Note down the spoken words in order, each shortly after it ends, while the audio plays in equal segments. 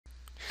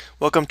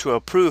Welcome to a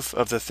proof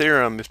of the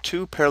theorem: if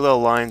two parallel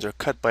lines are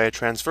cut by a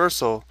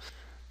transversal,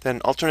 then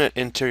alternate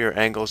interior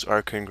angles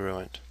are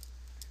congruent.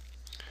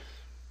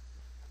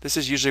 This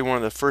is usually one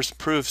of the first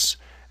proofs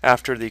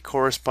after the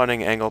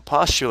corresponding angle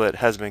postulate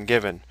has been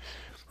given.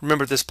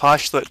 Remember, this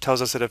postulate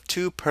tells us that if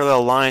two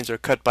parallel lines are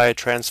cut by a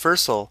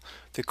transversal,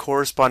 the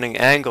corresponding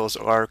angles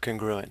are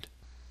congruent.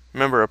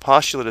 Remember, a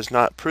postulate is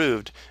not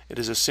proved, it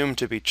is assumed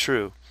to be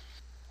true.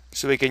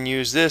 So we can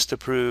use this to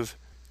prove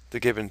the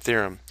given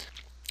theorem.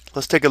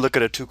 Let's take a look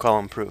at a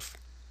two-column proof.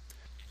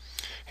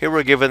 Here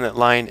we're given that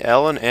line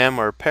L and M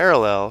are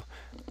parallel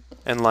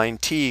and line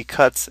T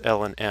cuts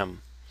L and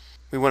M.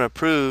 We want to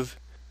prove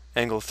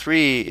angle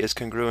 3 is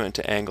congruent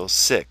to angle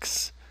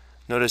 6.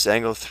 Notice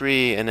angle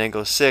 3 and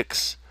angle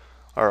 6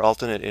 are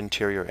alternate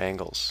interior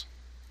angles.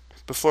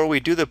 Before we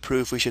do the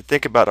proof, we should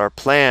think about our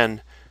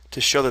plan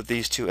to show that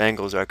these two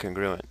angles are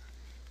congruent.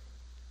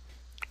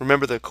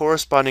 Remember, the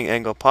corresponding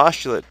angle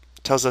postulate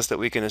tells us that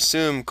we can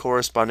assume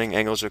corresponding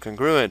angles are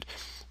congruent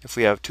if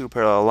we have two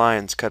parallel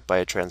lines cut by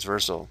a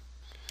transversal.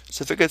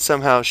 So if we could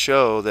somehow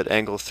show that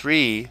angle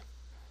 3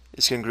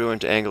 is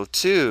congruent to angle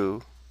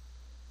 2,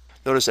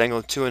 notice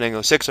angle 2 and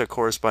angle 6 are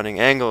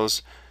corresponding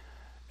angles,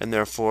 and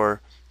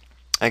therefore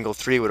angle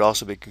 3 would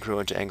also be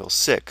congruent to angle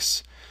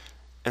 6.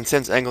 And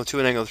since angle 2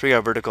 and angle 3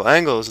 are vertical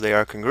angles, they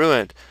are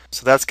congruent,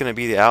 so that's going to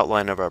be the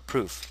outline of our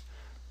proof.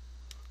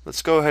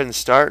 Let's go ahead and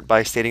start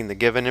by stating the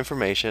given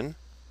information.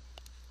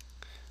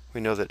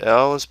 We know that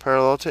L is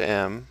parallel to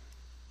M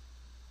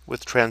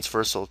with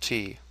transversal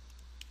T.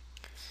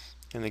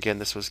 And again,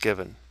 this was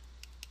given.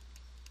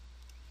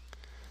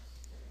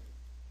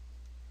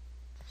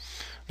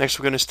 Next,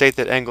 we're going to state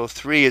that angle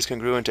 3 is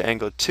congruent to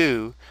angle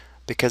 2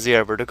 because they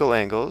are vertical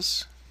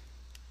angles.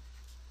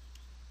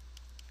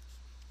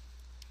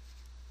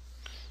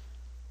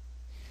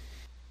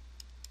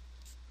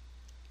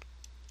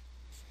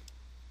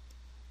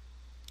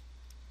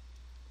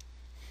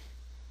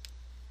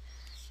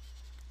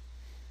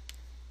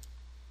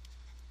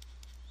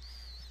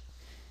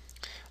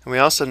 And we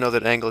also know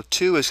that angle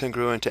 2 is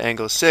congruent to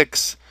angle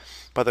 6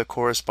 by the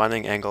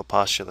corresponding angle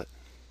postulate.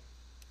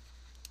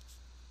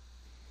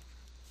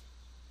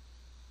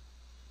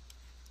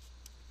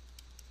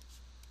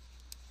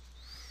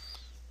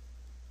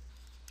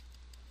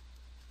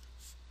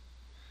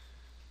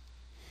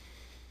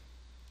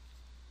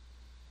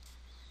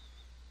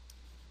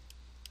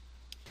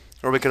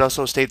 Or we could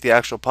also state the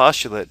actual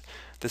postulate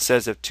that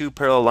says if two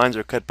parallel lines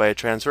are cut by a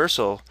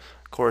transversal,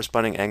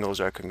 corresponding angles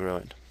are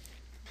congruent.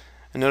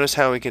 And notice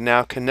how we can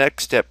now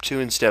connect step 2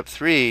 and step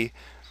 3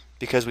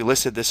 because we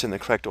listed this in the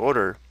correct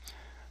order.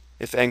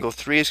 If angle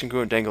 3 is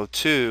congruent to angle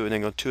 2 and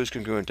angle 2 is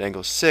congruent to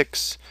angle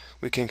 6,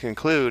 we can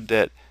conclude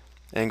that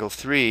angle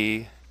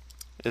 3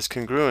 is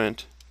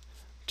congruent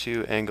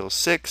to angle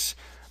 6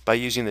 by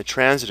using the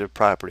transitive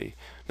property.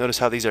 Notice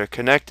how these are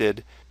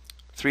connected.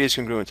 3 is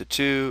congruent to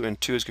 2 and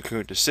 2 is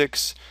congruent to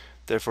 6.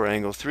 Therefore,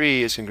 angle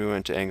 3 is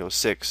congruent to angle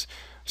 6.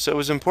 So it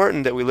was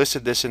important that we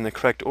listed this in the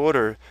correct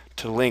order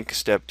to link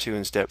step 2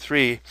 and step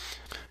 3.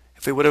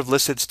 If we would have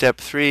listed step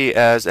 3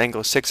 as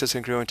angle 6 is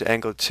congruent to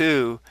angle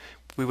 2,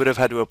 we would have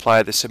had to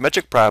apply the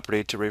symmetric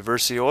property to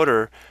reverse the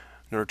order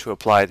in order to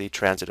apply the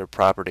transitive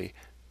property.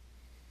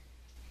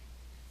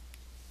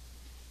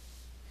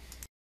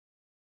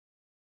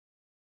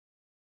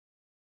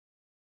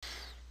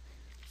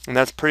 And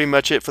that's pretty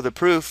much it for the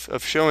proof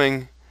of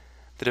showing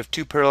that if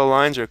two parallel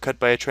lines are cut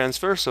by a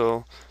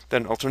transversal,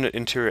 then alternate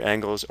interior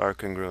angles are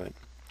congruent.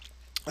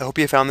 I hope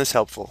you found this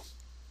helpful.